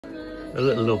A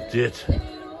little update,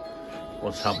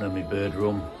 what's happening in my bird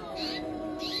room.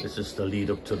 This is the lead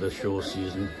up to the show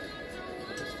season.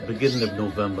 It's the beginning of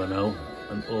November now,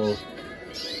 and all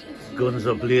guns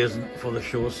are blazing for the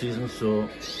show season. So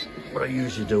what I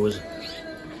usually do is,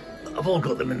 I've all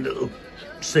got them in little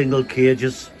single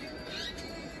cages,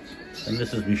 and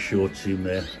this is my show team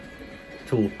there.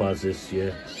 Topaz this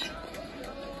year.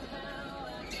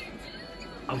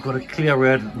 I've got a clear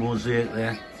red mosaic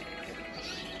there.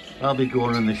 I'll be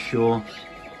going in the show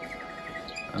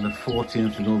on the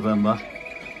 14th of November.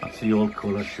 That's the all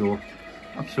colour show.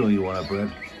 I'll show you what I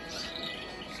bred.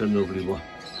 It's a lovely one.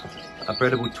 I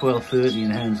bred about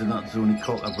 12-13 hens, and that's the only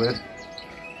cock I bred.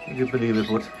 Would you believe it?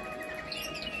 But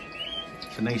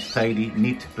it's a nice, tidy,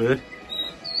 neat bird.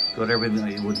 Got everything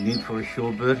that you would need for a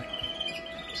show bird.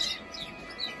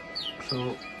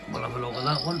 So we'll have a look at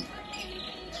that one.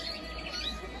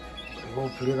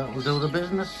 Hopefully that will do the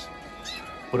business.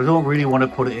 But I don't really want to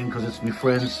put it in because it's my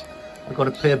friends. I've got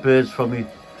a pair of birds from my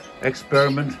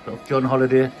experiment of John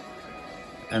Holiday,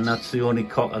 and that's the only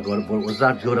cock I got. But it was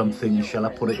that good, I'm thinking, shall I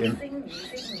put it in?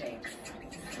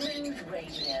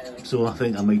 So I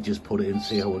think I might just put it in,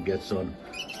 see how it gets on.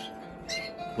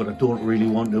 But I don't really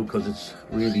want to, because it's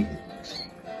really,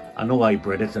 I know I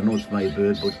bred it, I know it's my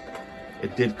bird, but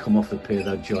it did come off the pair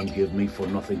that John gave me for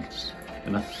nothing.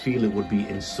 And I feel it would be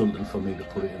insulting for me to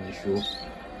put it in the show.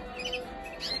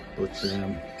 But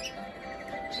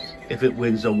if it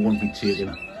wins, I won't be taking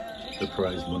the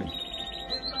prize money.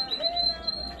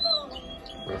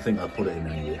 But I think I'll put it in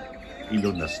anyway. He'll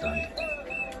understand.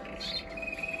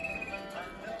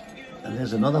 And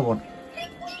there's another one.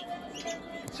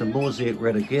 It's a mosaic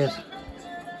red again.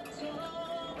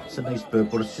 It's a nice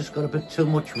bird, but it's just got a bit too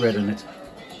much red in it.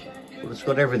 But it's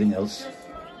got everything else.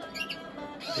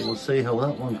 So we'll see how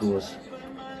that one goes.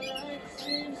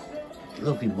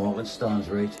 Lovely market, stands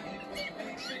right.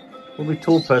 We'll be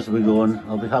topaz we going.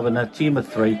 I'll be having a team of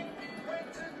 3.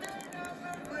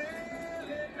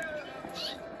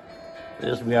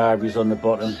 There's my ivories on the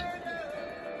bottom.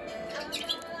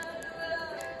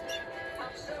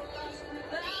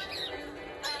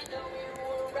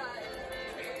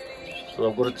 So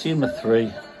I've got a team of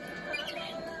 3.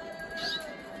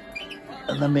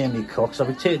 And they're mainly cocks. I'll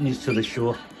be taking these to the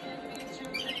show,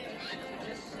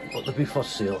 but they'll be for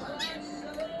sale.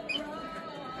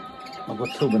 I've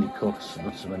got too many cocks,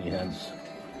 not so many hens.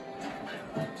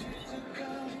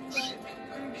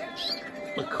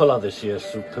 The colour this year is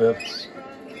superb,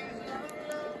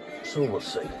 so we'll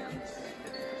see.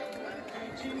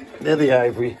 They're the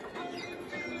ivory,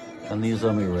 and these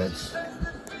are my reds.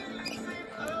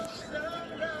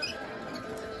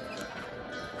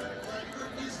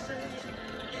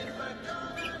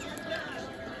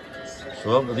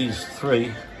 So out of these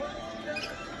 3,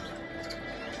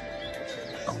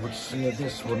 I would say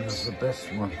this one is the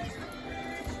best one.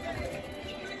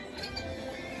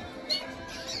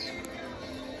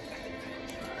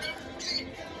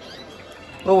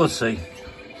 Well, we'll see.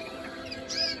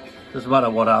 Doesn't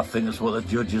matter what I think, it's what the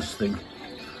judges think.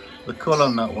 The colour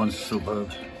on that one's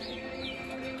superb.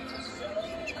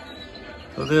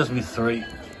 So there's me 3.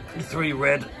 Me 3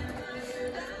 red.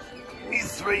 Me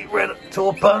 3 red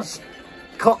topaz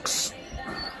cocks.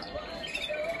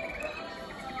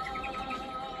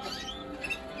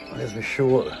 There's my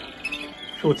short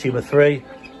team of 3.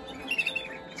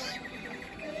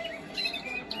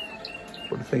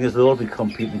 But the thing is, they'll all be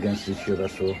competing against each other,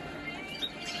 so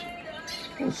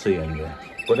we'll see anyway.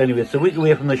 But anyway, it's a week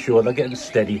away from the show. They're getting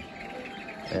steady,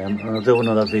 and I'll do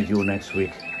another video next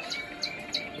week,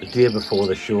 the day before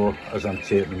the show, as I'm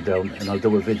taking them down, and I'll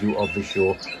do a video of the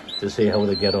show to see how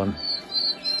they get on.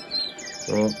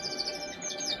 So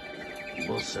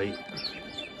we'll see.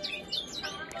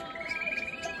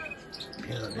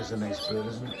 Yeah, that is a nice bird,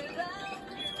 isn't it?